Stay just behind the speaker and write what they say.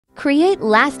Create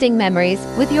lasting memories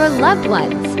with your loved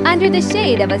ones under the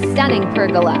shade of a stunning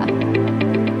pergola.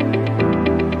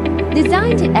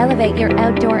 Designed to elevate your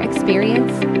outdoor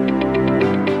experience,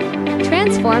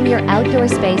 transform your outdoor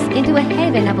space into a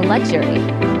haven of luxury.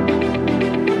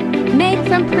 Made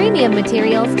from premium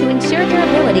materials to ensure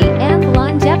durability and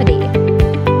longevity.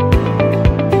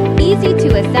 Easy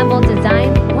to assemble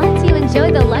design lets you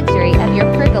enjoy the luxury of your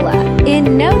pergola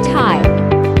in no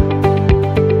time.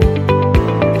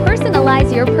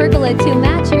 Personalize your pergola to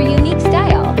match your unique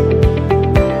style.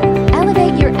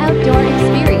 Elevate your outdoor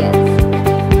experience.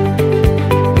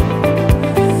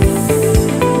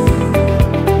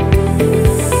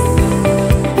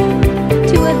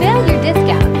 To avail your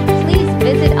discount, please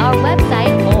visit our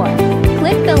website or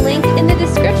click the link in the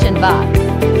description box.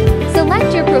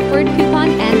 Select your preferred coupon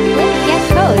and click Get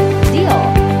Code Deal.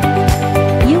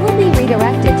 You will be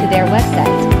redirected to their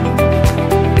website.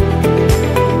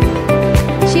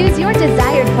 Choose your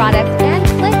desired product and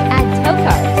click Add Tow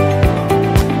Cart.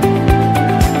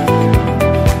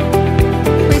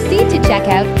 Proceed to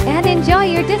checkout and enjoy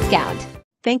your discount.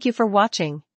 Thank you for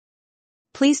watching.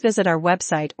 Please visit our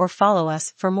website or follow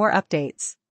us for more updates.